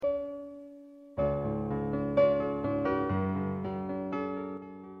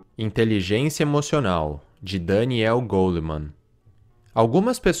Inteligência Emocional, de Daniel Goleman.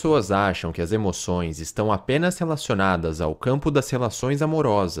 Algumas pessoas acham que as emoções estão apenas relacionadas ao campo das relações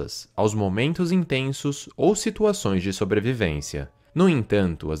amorosas, aos momentos intensos ou situações de sobrevivência. No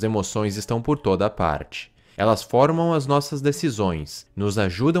entanto, as emoções estão por toda parte. Elas formam as nossas decisões, nos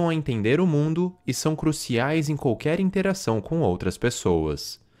ajudam a entender o mundo e são cruciais em qualquer interação com outras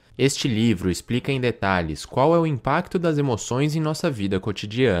pessoas. Este livro explica em detalhes qual é o impacto das emoções em nossa vida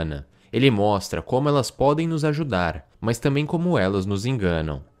cotidiana. Ele mostra como elas podem nos ajudar, mas também como elas nos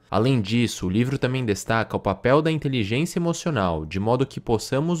enganam. Além disso, o livro também destaca o papel da inteligência emocional, de modo que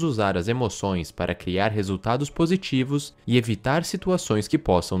possamos usar as emoções para criar resultados positivos e evitar situações que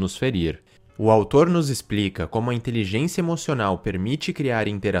possam nos ferir. O autor nos explica como a inteligência emocional permite criar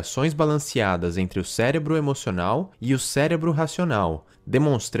interações balanceadas entre o cérebro emocional e o cérebro racional,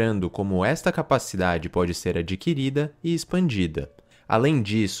 demonstrando como esta capacidade pode ser adquirida e expandida. Além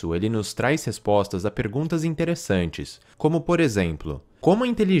disso, ele nos traz respostas a perguntas interessantes, como por exemplo, como a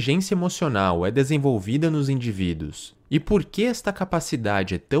inteligência emocional é desenvolvida nos indivíduos? E por que esta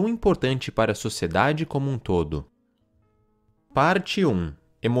capacidade é tão importante para a sociedade como um todo? Parte 1.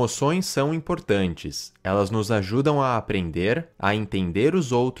 Emoções são importantes. Elas nos ajudam a aprender, a entender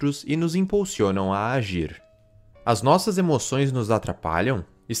os outros e nos impulsionam a agir. As nossas emoções nos atrapalham?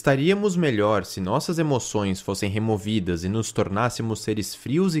 Estaríamos melhor se nossas emoções fossem removidas e nos tornássemos seres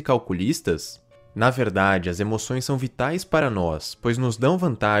frios e calculistas? Na verdade, as emoções são vitais para nós, pois nos dão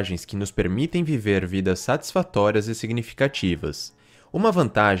vantagens que nos permitem viver vidas satisfatórias e significativas. Uma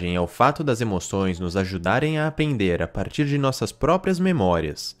vantagem é o fato das emoções nos ajudarem a aprender a partir de nossas próprias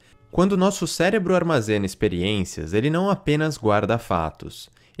memórias. Quando nosso cérebro armazena experiências, ele não apenas guarda fatos.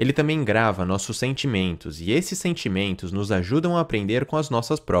 Ele também grava nossos sentimentos, e esses sentimentos nos ajudam a aprender com as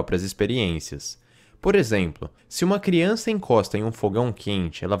nossas próprias experiências. Por exemplo, se uma criança encosta em um fogão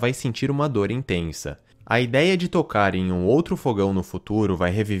quente, ela vai sentir uma dor intensa. A ideia de tocar em um outro fogão no futuro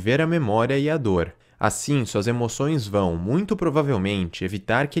vai reviver a memória e a dor. Assim, suas emoções vão, muito provavelmente,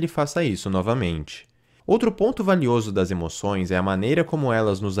 evitar que ele faça isso novamente. Outro ponto valioso das emoções é a maneira como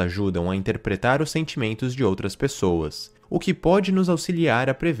elas nos ajudam a interpretar os sentimentos de outras pessoas, o que pode nos auxiliar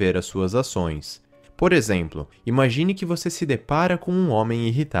a prever as suas ações. Por exemplo, imagine que você se depara com um homem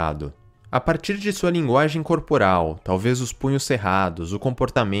irritado. A partir de sua linguagem corporal, talvez os punhos cerrados, o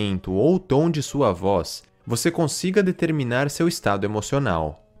comportamento ou o tom de sua voz, você consiga determinar seu estado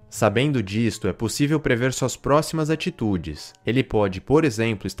emocional. Sabendo disto, é possível prever suas próximas atitudes. Ele pode, por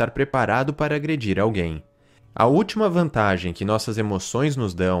exemplo, estar preparado para agredir alguém. A última vantagem que nossas emoções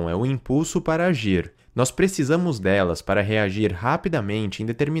nos dão é o impulso para agir. Nós precisamos delas para reagir rapidamente em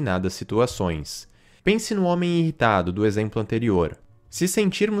determinadas situações. Pense no homem irritado do exemplo anterior. Se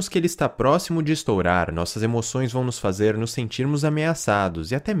sentirmos que ele está próximo de estourar, nossas emoções vão nos fazer nos sentirmos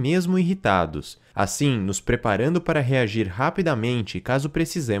ameaçados e até mesmo irritados, assim nos preparando para reagir rapidamente caso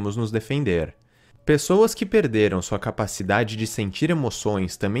precisemos nos defender. Pessoas que perderam sua capacidade de sentir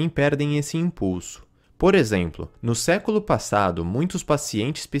emoções também perdem esse impulso. Por exemplo, no século passado, muitos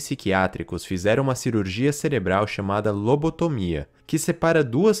pacientes psiquiátricos fizeram uma cirurgia cerebral chamada lobotomia, que separa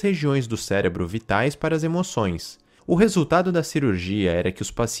duas regiões do cérebro vitais para as emoções. O resultado da cirurgia era que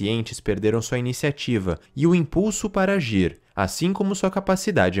os pacientes perderam sua iniciativa e o impulso para agir, assim como sua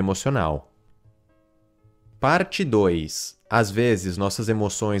capacidade emocional. Parte 2. Às vezes, nossas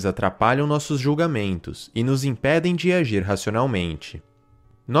emoções atrapalham nossos julgamentos e nos impedem de agir racionalmente.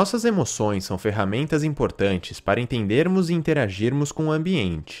 Nossas emoções são ferramentas importantes para entendermos e interagirmos com o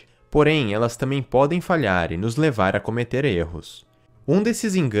ambiente. Porém, elas também podem falhar e nos levar a cometer erros. Um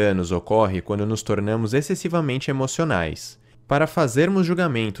desses enganos ocorre quando nos tornamos excessivamente emocionais. Para fazermos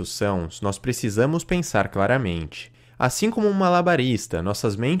julgamentos sãos, nós precisamos pensar claramente. Assim como um malabarista,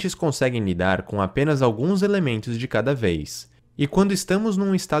 nossas mentes conseguem lidar com apenas alguns elementos de cada vez. E quando estamos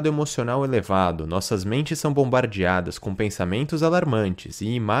num estado emocional elevado, nossas mentes são bombardeadas com pensamentos alarmantes e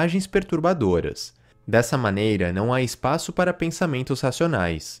imagens perturbadoras. Dessa maneira, não há espaço para pensamentos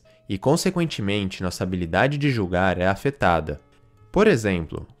racionais, e, consequentemente, nossa habilidade de julgar é afetada. Por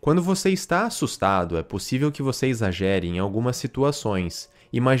exemplo, quando você está assustado, é possível que você exagere em algumas situações,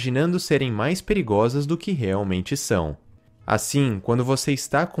 imaginando serem mais perigosas do que realmente são. Assim, quando você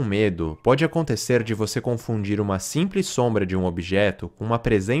está com medo, pode acontecer de você confundir uma simples sombra de um objeto com uma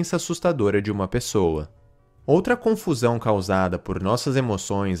presença assustadora de uma pessoa. Outra confusão causada por nossas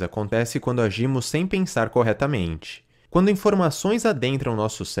emoções acontece quando agimos sem pensar corretamente. Quando informações adentram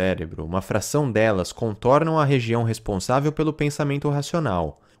nosso cérebro, uma fração delas contornam a região responsável pelo pensamento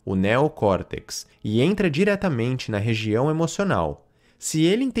racional, o neocórtex, e entra diretamente na região emocional. Se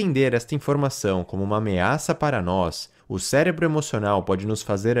ele entender esta informação como uma ameaça para nós, O cérebro emocional pode nos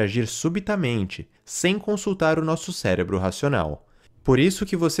fazer agir subitamente, sem consultar o nosso cérebro racional. Por isso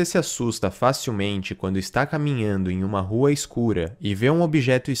que você se assusta facilmente quando está caminhando em uma rua escura e vê um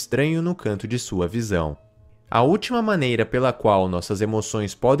objeto estranho no canto de sua visão. A última maneira pela qual nossas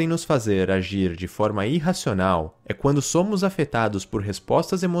emoções podem nos fazer agir de forma irracional é quando somos afetados por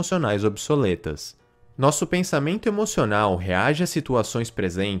respostas emocionais obsoletas. Nosso pensamento emocional reage a situações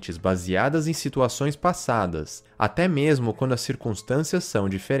presentes baseadas em situações passadas, até mesmo quando as circunstâncias são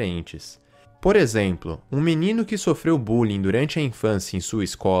diferentes. Por exemplo, um menino que sofreu bullying durante a infância em sua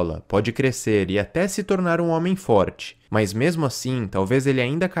escola pode crescer e até se tornar um homem forte, mas mesmo assim, talvez ele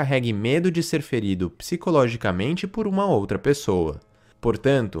ainda carregue medo de ser ferido psicologicamente por uma outra pessoa.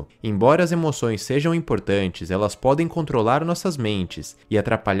 Portanto, embora as emoções sejam importantes, elas podem controlar nossas mentes e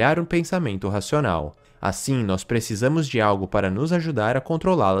atrapalhar o pensamento racional. Assim, nós precisamos de algo para nos ajudar a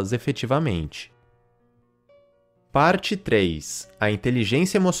controlá-las efetivamente. Parte 3. A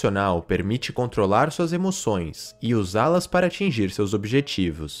inteligência emocional permite controlar suas emoções e usá-las para atingir seus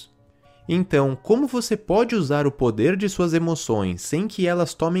objetivos. Então, como você pode usar o poder de suas emoções sem que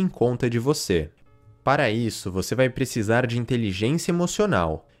elas tomem conta de você? Para isso, você vai precisar de inteligência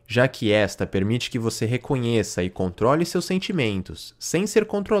emocional, já que esta permite que você reconheça e controle seus sentimentos, sem ser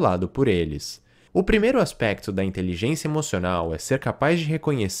controlado por eles. O primeiro aspecto da inteligência emocional é ser capaz de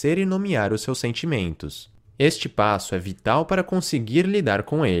reconhecer e nomear os seus sentimentos. Este passo é vital para conseguir lidar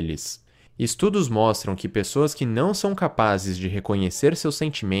com eles. Estudos mostram que pessoas que não são capazes de reconhecer seus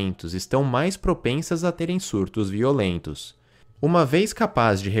sentimentos estão mais propensas a terem surtos violentos. Uma vez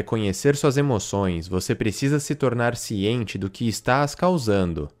capaz de reconhecer suas emoções, você precisa se tornar ciente do que está as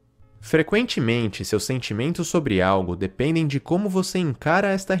causando. Frequentemente, seus sentimentos sobre algo dependem de como você encara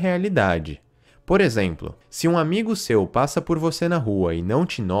esta realidade. Por exemplo, se um amigo seu passa por você na rua e não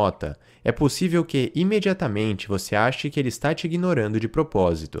te nota, é possível que imediatamente você ache que ele está te ignorando de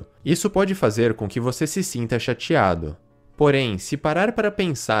propósito. Isso pode fazer com que você se sinta chateado. Porém, se parar para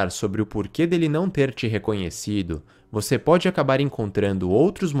pensar sobre o porquê dele não ter te reconhecido, você pode acabar encontrando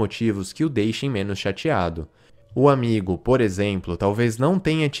outros motivos que o deixem menos chateado. O amigo, por exemplo, talvez não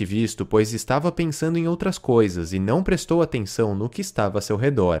tenha te visto pois estava pensando em outras coisas e não prestou atenção no que estava a seu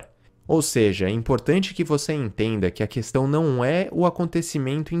redor. Ou seja, é importante que você entenda que a questão não é o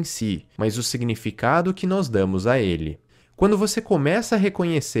acontecimento em si, mas o significado que nós damos a ele. Quando você começa a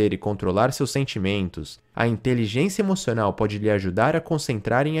reconhecer e controlar seus sentimentos, a inteligência emocional pode lhe ajudar a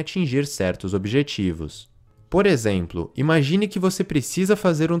concentrar em atingir certos objetivos. Por exemplo, imagine que você precisa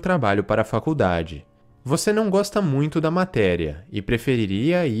fazer um trabalho para a faculdade. Você não gosta muito da matéria e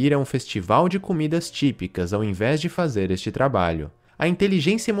preferiria ir a um festival de comidas típicas ao invés de fazer este trabalho. A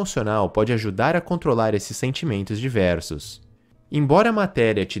inteligência emocional pode ajudar a controlar esses sentimentos diversos. Embora a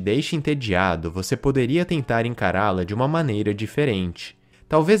matéria te deixe entediado, você poderia tentar encará-la de uma maneira diferente.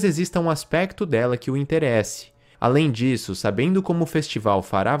 Talvez exista um aspecto dela que o interesse. Além disso, sabendo como o festival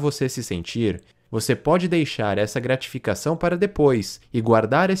fará você se sentir, você pode deixar essa gratificação para depois e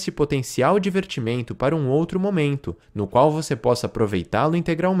guardar esse potencial divertimento para um outro momento, no qual você possa aproveitá-lo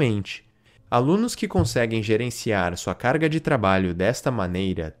integralmente. Alunos que conseguem gerenciar sua carga de trabalho desta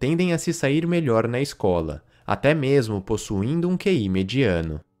maneira tendem a se sair melhor na escola, até mesmo possuindo um QI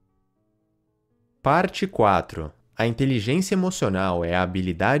mediano. Parte 4. A inteligência emocional é a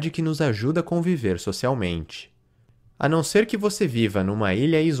habilidade que nos ajuda a conviver socialmente. A não ser que você viva numa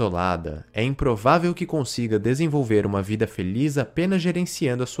ilha isolada, é improvável que consiga desenvolver uma vida feliz apenas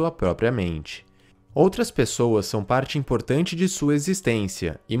gerenciando a sua própria mente. Outras pessoas são parte importante de sua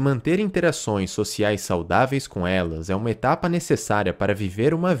existência, e manter interações sociais saudáveis com elas é uma etapa necessária para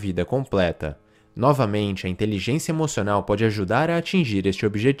viver uma vida completa. Novamente, a inteligência emocional pode ajudar a atingir este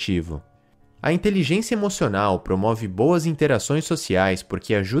objetivo. A inteligência emocional promove boas interações sociais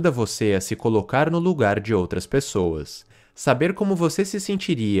porque ajuda você a se colocar no lugar de outras pessoas. Saber como você se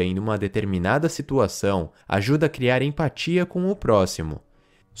sentiria em uma determinada situação ajuda a criar empatia com o próximo.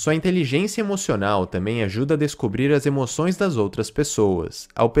 Sua inteligência emocional também ajuda a descobrir as emoções das outras pessoas,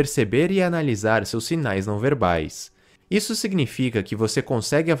 ao perceber e analisar seus sinais não verbais. Isso significa que você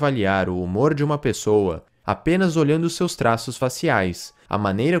consegue avaliar o humor de uma pessoa apenas olhando seus traços faciais, a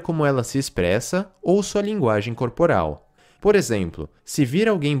maneira como ela se expressa ou sua linguagem corporal. Por exemplo, se vir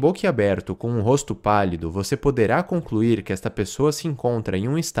alguém boquiaberto com um rosto pálido, você poderá concluir que esta pessoa se encontra em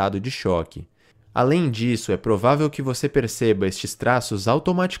um estado de choque. Além disso, é provável que você perceba estes traços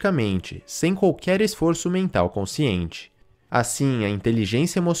automaticamente, sem qualquer esforço mental consciente. Assim, a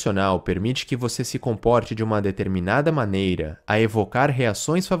inteligência emocional permite que você se comporte de uma determinada maneira a evocar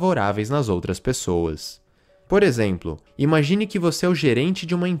reações favoráveis nas outras pessoas. Por exemplo, imagine que você é o gerente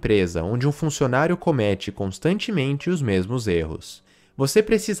de uma empresa onde um funcionário comete constantemente os mesmos erros. Você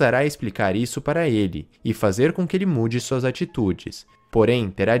precisará explicar isso para ele e fazer com que ele mude suas atitudes, porém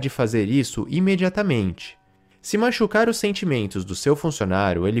terá de fazer isso imediatamente. Se machucar os sentimentos do seu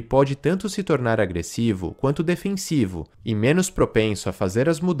funcionário, ele pode tanto se tornar agressivo quanto defensivo e menos propenso a fazer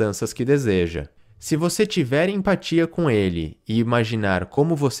as mudanças que deseja. Se você tiver empatia com ele e imaginar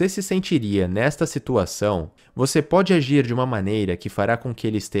como você se sentiria nesta situação, você pode agir de uma maneira que fará com que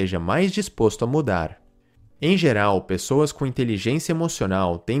ele esteja mais disposto a mudar. Em geral, pessoas com inteligência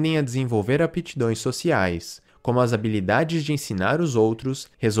emocional tendem a desenvolver aptidões sociais, como as habilidades de ensinar os outros,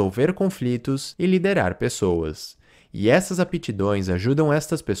 resolver conflitos e liderar pessoas. E essas aptidões ajudam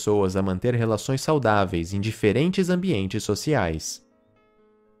estas pessoas a manter relações saudáveis em diferentes ambientes sociais.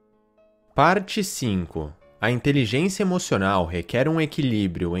 Parte 5. A inteligência emocional requer um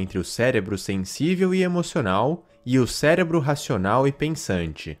equilíbrio entre o cérebro sensível e emocional e o cérebro racional e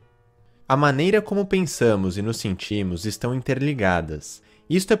pensante. A maneira como pensamos e nos sentimos estão interligadas.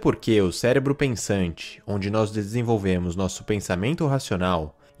 Isto é porque o cérebro pensante, onde nós desenvolvemos nosso pensamento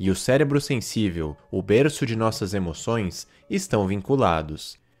racional, e o cérebro sensível, o berço de nossas emoções, estão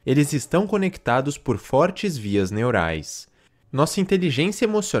vinculados. Eles estão conectados por fortes vias neurais. Nossa inteligência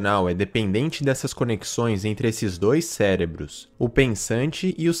emocional é dependente dessas conexões entre esses dois cérebros, o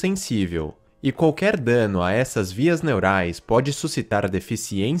pensante e o sensível. E qualquer dano a essas vias neurais pode suscitar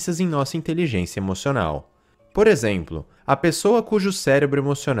deficiências em nossa inteligência emocional. Por exemplo, a pessoa cujo cérebro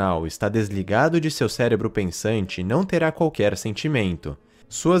emocional está desligado de seu cérebro pensante não terá qualquer sentimento.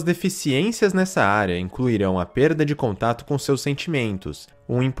 Suas deficiências nessa área incluirão a perda de contato com seus sentimentos,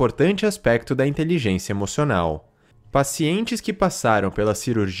 um importante aspecto da inteligência emocional. Pacientes que passaram pela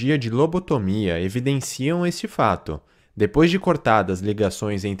cirurgia de lobotomia evidenciam este fato. Depois de cortadas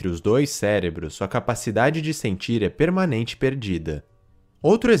ligações entre os dois cérebros, sua capacidade de sentir é permanente perdida.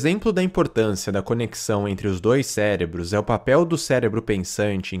 Outro exemplo da importância da conexão entre os dois cérebros é o papel do cérebro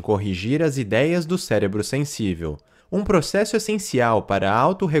pensante em corrigir as ideias do cérebro sensível, um processo essencial para a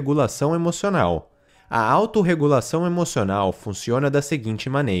autorregulação emocional. A autorregulação emocional funciona da seguinte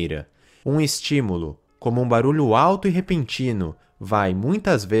maneira: um estímulo, como um barulho alto e repentino, vai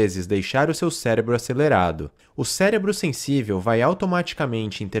muitas vezes deixar o seu cérebro acelerado. O cérebro sensível vai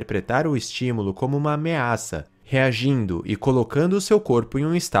automaticamente interpretar o estímulo como uma ameaça, reagindo e colocando o seu corpo em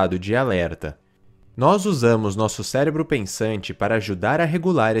um estado de alerta. Nós usamos nosso cérebro pensante para ajudar a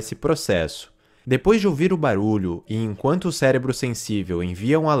regular esse processo. Depois de ouvir o barulho e enquanto o cérebro sensível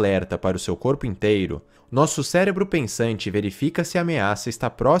envia um alerta para o seu corpo inteiro, nosso cérebro pensante verifica se a ameaça está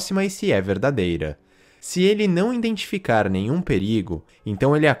próxima e se é verdadeira. Se ele não identificar nenhum perigo,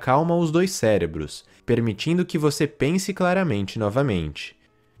 então ele acalma os dois cérebros, permitindo que você pense claramente novamente.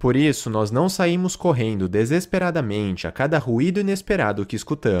 Por isso, nós não saímos correndo desesperadamente a cada ruído inesperado que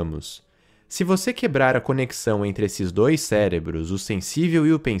escutamos. Se você quebrar a conexão entre esses dois cérebros, o sensível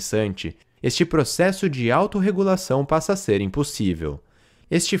e o pensante, este processo de autorregulação passa a ser impossível.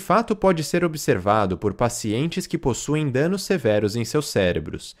 Este fato pode ser observado por pacientes que possuem danos severos em seus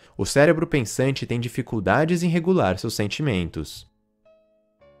cérebros. O cérebro pensante tem dificuldades em regular seus sentimentos.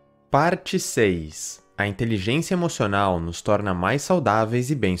 Parte 6. A inteligência emocional nos torna mais saudáveis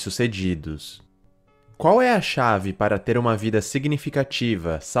e bem-sucedidos. Qual é a chave para ter uma vida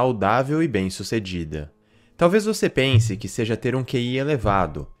significativa, saudável e bem-sucedida? Talvez você pense que seja ter um QI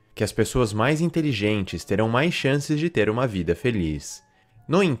elevado, que as pessoas mais inteligentes terão mais chances de ter uma vida feliz.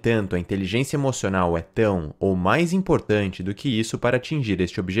 No entanto, a inteligência emocional é tão ou mais importante do que isso para atingir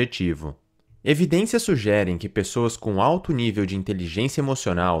este objetivo. Evidências sugerem que pessoas com alto nível de inteligência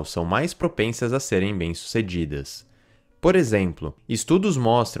emocional são mais propensas a serem bem-sucedidas. Por exemplo, estudos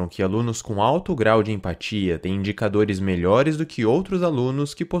mostram que alunos com alto grau de empatia têm indicadores melhores do que outros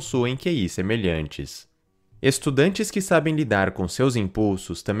alunos que possuem QI semelhantes. Estudantes que sabem lidar com seus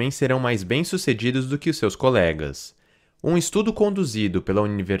impulsos também serão mais bem-sucedidos do que os seus colegas. Um estudo conduzido pela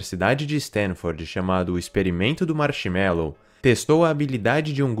Universidade de Stanford chamado o Experimento do Marshmallow testou a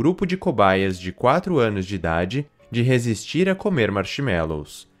habilidade de um grupo de cobaias de 4 anos de idade de resistir a comer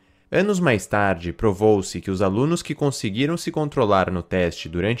marshmallows. Anos mais tarde, provou-se que os alunos que conseguiram se controlar no teste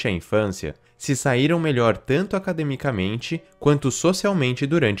durante a infância se saíram melhor tanto academicamente quanto socialmente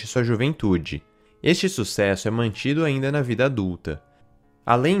durante sua juventude. Este sucesso é mantido ainda na vida adulta.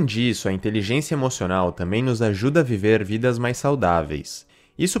 Além disso, a inteligência emocional também nos ajuda a viver vidas mais saudáveis.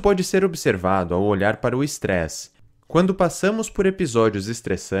 Isso pode ser observado ao olhar para o estresse. Quando passamos por episódios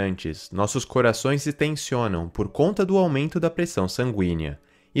estressantes, nossos corações se tensionam por conta do aumento da pressão sanguínea.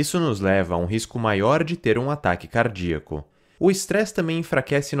 Isso nos leva a um risco maior de ter um ataque cardíaco. O estresse também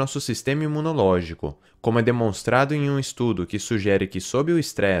enfraquece nosso sistema imunológico, como é demonstrado em um estudo que sugere que, sob o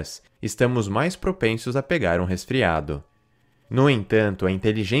estresse, estamos mais propensos a pegar um resfriado. No entanto, a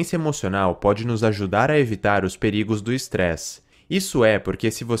inteligência emocional pode nos ajudar a evitar os perigos do estresse. Isso é porque,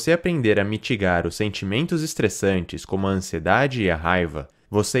 se você aprender a mitigar os sentimentos estressantes, como a ansiedade e a raiva,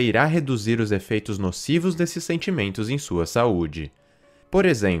 você irá reduzir os efeitos nocivos desses sentimentos em sua saúde. Por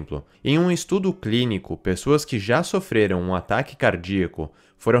exemplo, em um estudo clínico, pessoas que já sofreram um ataque cardíaco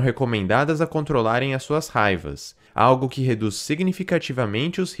foram recomendadas a controlarem as suas raivas, algo que reduz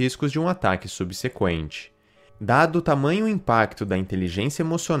significativamente os riscos de um ataque subsequente. Dado o tamanho impacto da inteligência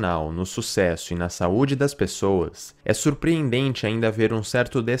emocional no sucesso e na saúde das pessoas, é surpreendente ainda ver um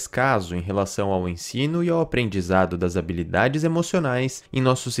certo descaso em relação ao ensino e ao aprendizado das habilidades emocionais em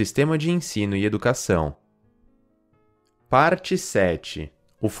nosso sistema de ensino e educação. Parte 7.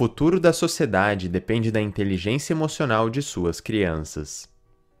 O futuro da sociedade depende da inteligência emocional de suas crianças.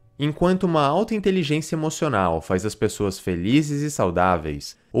 Enquanto uma alta inteligência emocional faz as pessoas felizes e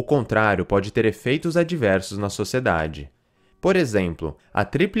saudáveis, o contrário pode ter efeitos adversos na sociedade. Por exemplo, a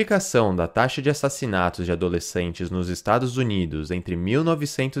triplicação da taxa de assassinatos de adolescentes nos Estados Unidos entre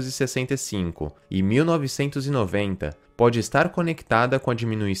 1965 e 1990 pode estar conectada com a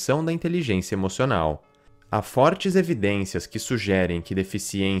diminuição da inteligência emocional. Há fortes evidências que sugerem que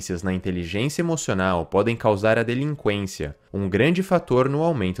deficiências na inteligência emocional podem causar a delinquência, um grande fator no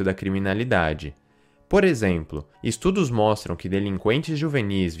aumento da criminalidade. Por exemplo, estudos mostram que delinquentes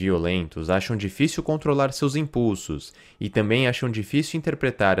juvenis violentos acham difícil controlar seus impulsos e também acham difícil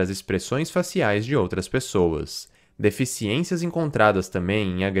interpretar as expressões faciais de outras pessoas. Deficiências encontradas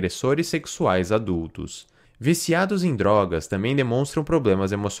também em agressores sexuais adultos. Viciados em drogas também demonstram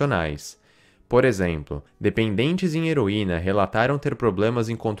problemas emocionais. Por exemplo, dependentes em heroína relataram ter problemas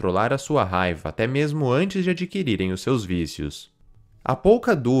em controlar a sua raiva até mesmo antes de adquirirem os seus vícios. Há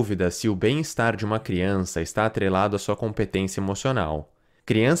pouca dúvida se o bem-estar de uma criança está atrelado à sua competência emocional.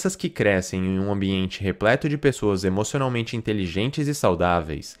 Crianças que crescem em um ambiente repleto de pessoas emocionalmente inteligentes e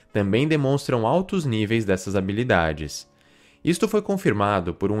saudáveis também demonstram altos níveis dessas habilidades. Isto foi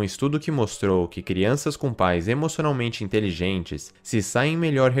confirmado por um estudo que mostrou que crianças com pais emocionalmente inteligentes se saem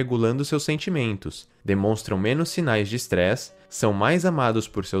melhor regulando seus sentimentos, demonstram menos sinais de estresse, são mais amados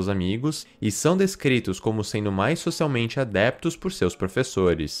por seus amigos e são descritos como sendo mais socialmente adeptos por seus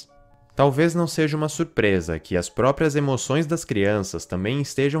professores. Talvez não seja uma surpresa que as próprias emoções das crianças também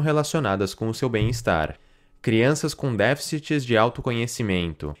estejam relacionadas com o seu bem-estar. Crianças com déficits de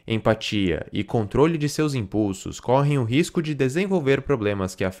autoconhecimento, empatia e controle de seus impulsos correm o risco de desenvolver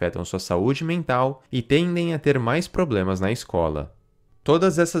problemas que afetam sua saúde mental e tendem a ter mais problemas na escola.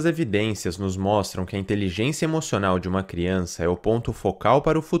 Todas essas evidências nos mostram que a inteligência emocional de uma criança é o ponto focal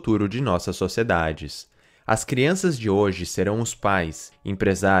para o futuro de nossas sociedades. As crianças de hoje serão os pais,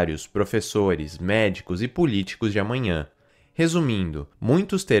 empresários, professores, médicos e políticos de amanhã. Resumindo,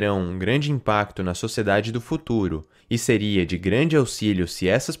 muitos terão um grande impacto na sociedade do futuro, e seria de grande auxílio se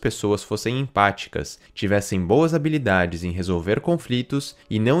essas pessoas fossem empáticas, tivessem boas habilidades em resolver conflitos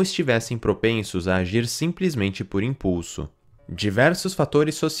e não estivessem propensos a agir simplesmente por impulso. Diversos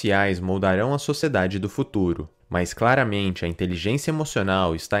fatores sociais moldarão a sociedade do futuro, mas claramente a inteligência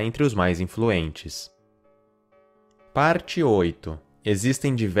emocional está entre os mais influentes. Parte 8.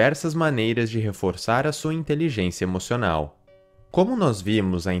 Existem diversas maneiras de reforçar a sua inteligência emocional. Como nós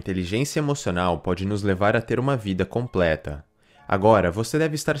vimos, a inteligência emocional pode nos levar a ter uma vida completa. Agora, você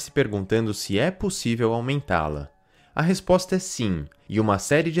deve estar se perguntando se é possível aumentá-la. A resposta é sim, e uma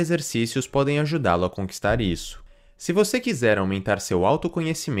série de exercícios podem ajudá-lo a conquistar isso. Se você quiser aumentar seu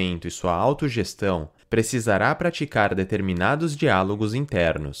autoconhecimento e sua autogestão, precisará praticar determinados diálogos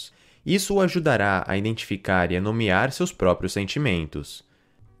internos. Isso o ajudará a identificar e a nomear seus próprios sentimentos.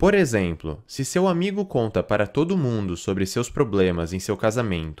 Por exemplo, se seu amigo conta para todo mundo sobre seus problemas em seu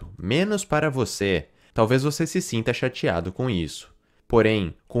casamento, menos para você, talvez você se sinta chateado com isso.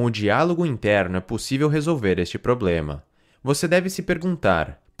 Porém, com o diálogo interno é possível resolver este problema. Você deve se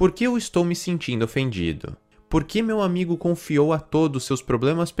perguntar: por que eu estou me sentindo ofendido? Por que meu amigo confiou a todos seus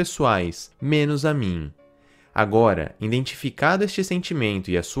problemas pessoais, menos a mim? Agora, identificado este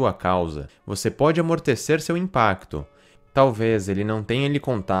sentimento e a sua causa, você pode amortecer seu impacto. Talvez ele não tenha lhe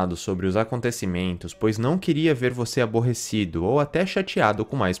contado sobre os acontecimentos, pois não queria ver você aborrecido ou até chateado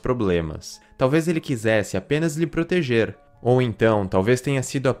com mais problemas. Talvez ele quisesse apenas lhe proteger, ou então talvez tenha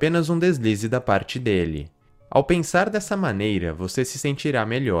sido apenas um deslize da parte dele. Ao pensar dessa maneira, você se sentirá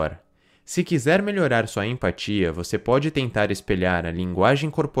melhor. Se quiser melhorar sua empatia, você pode tentar espelhar a linguagem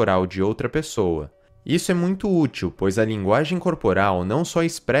corporal de outra pessoa. Isso é muito útil, pois a linguagem corporal não só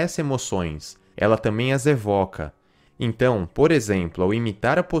expressa emoções, ela também as evoca. Então, por exemplo, ao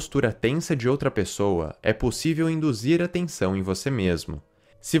imitar a postura tensa de outra pessoa, é possível induzir a tensão em você mesmo.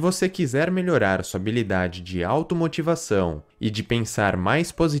 Se você quiser melhorar sua habilidade de automotivação e de pensar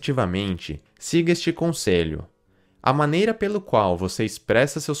mais positivamente, siga este conselho. A maneira pelo qual você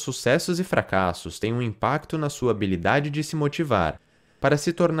expressa seus sucessos e fracassos tem um impacto na sua habilidade de se motivar. Para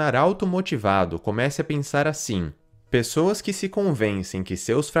se tornar automotivado, comece a pensar assim: pessoas que se convencem que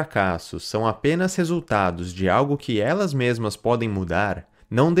seus fracassos são apenas resultados de algo que elas mesmas podem mudar,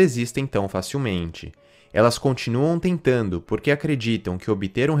 não desistem tão facilmente. Elas continuam tentando porque acreditam que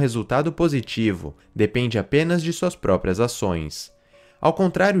obter um resultado positivo depende apenas de suas próprias ações. Ao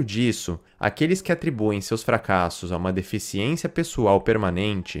contrário disso, aqueles que atribuem seus fracassos a uma deficiência pessoal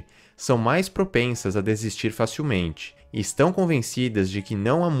permanente são mais propensas a desistir facilmente e estão convencidas de que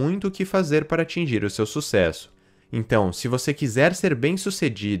não há muito o que fazer para atingir o seu sucesso. Então, se você quiser ser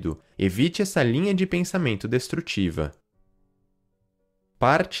bem-sucedido, evite essa linha de pensamento destrutiva.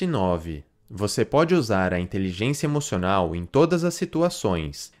 Parte 9. Você pode usar a inteligência emocional em todas as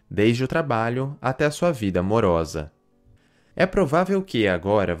situações, desde o trabalho até a sua vida amorosa. É provável que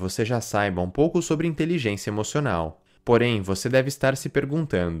agora você já saiba um pouco sobre inteligência emocional. Porém, você deve estar se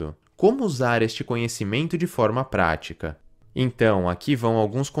perguntando: como usar este conhecimento de forma prática? Então, aqui vão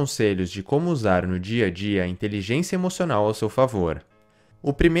alguns conselhos de como usar no dia a dia a inteligência emocional ao seu favor.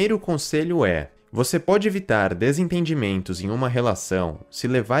 O primeiro conselho é: você pode evitar desentendimentos em uma relação se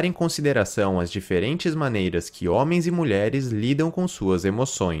levar em consideração as diferentes maneiras que homens e mulheres lidam com suas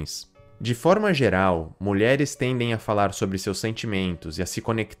emoções. De forma geral, mulheres tendem a falar sobre seus sentimentos e a se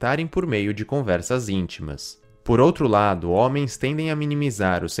conectarem por meio de conversas íntimas. Por outro lado, homens tendem a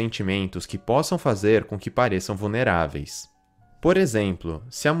minimizar os sentimentos que possam fazer com que pareçam vulneráveis. Por exemplo,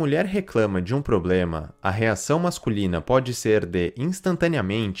 se a mulher reclama de um problema, a reação masculina pode ser de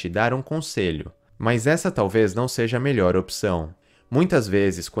instantaneamente dar um conselho, mas essa talvez não seja a melhor opção. Muitas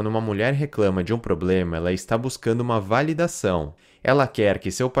vezes, quando uma mulher reclama de um problema, ela está buscando uma validação. Ela quer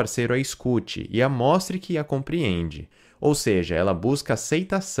que seu parceiro a escute e a mostre que a compreende, ou seja, ela busca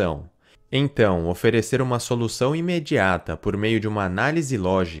aceitação. Então, oferecer uma solução imediata por meio de uma análise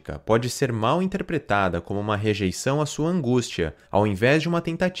lógica pode ser mal interpretada como uma rejeição à sua angústia, ao invés de uma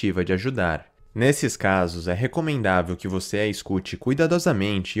tentativa de ajudar. Nesses casos, é recomendável que você a escute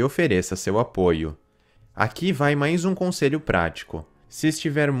cuidadosamente e ofereça seu apoio. Aqui vai mais um conselho prático. Se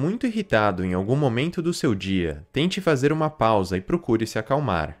estiver muito irritado em algum momento do seu dia, tente fazer uma pausa e procure se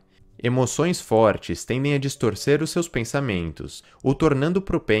acalmar. Emoções fortes tendem a distorcer os seus pensamentos, o tornando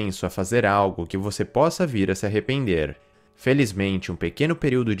propenso a fazer algo que você possa vir a se arrepender. Felizmente, um pequeno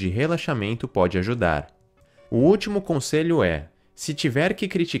período de relaxamento pode ajudar. O último conselho é: se tiver que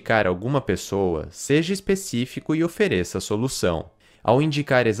criticar alguma pessoa, seja específico e ofereça a solução. Ao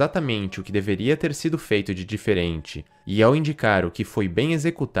indicar exatamente o que deveria ter sido feito de diferente e ao indicar o que foi bem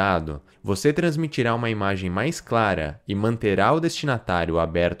executado, você transmitirá uma imagem mais clara e manterá o destinatário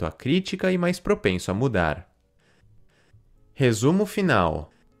aberto à crítica e mais propenso a mudar. Resumo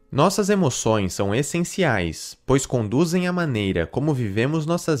final. Nossas emoções são essenciais, pois conduzem a maneira como vivemos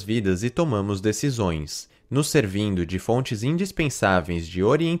nossas vidas e tomamos decisões, nos servindo de fontes indispensáveis de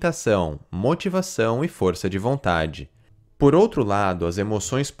orientação, motivação e força de vontade. Por outro lado, as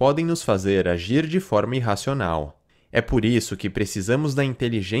emoções podem nos fazer agir de forma irracional. É por isso que precisamos da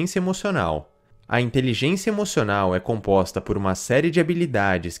inteligência emocional. A inteligência emocional é composta por uma série de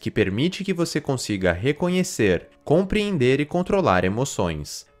habilidades que permite que você consiga reconhecer, compreender e controlar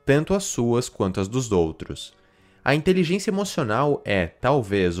emoções, tanto as suas quanto as dos outros. A inteligência emocional é,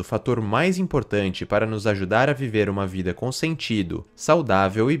 talvez, o fator mais importante para nos ajudar a viver uma vida com sentido,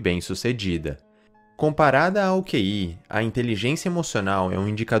 saudável e bem-sucedida. Comparada ao QI, a inteligência emocional é um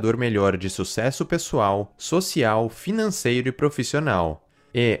indicador melhor de sucesso pessoal, social, financeiro e profissional.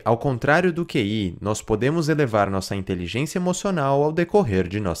 E, ao contrário do QI, nós podemos elevar nossa inteligência emocional ao decorrer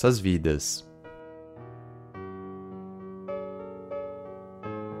de nossas vidas.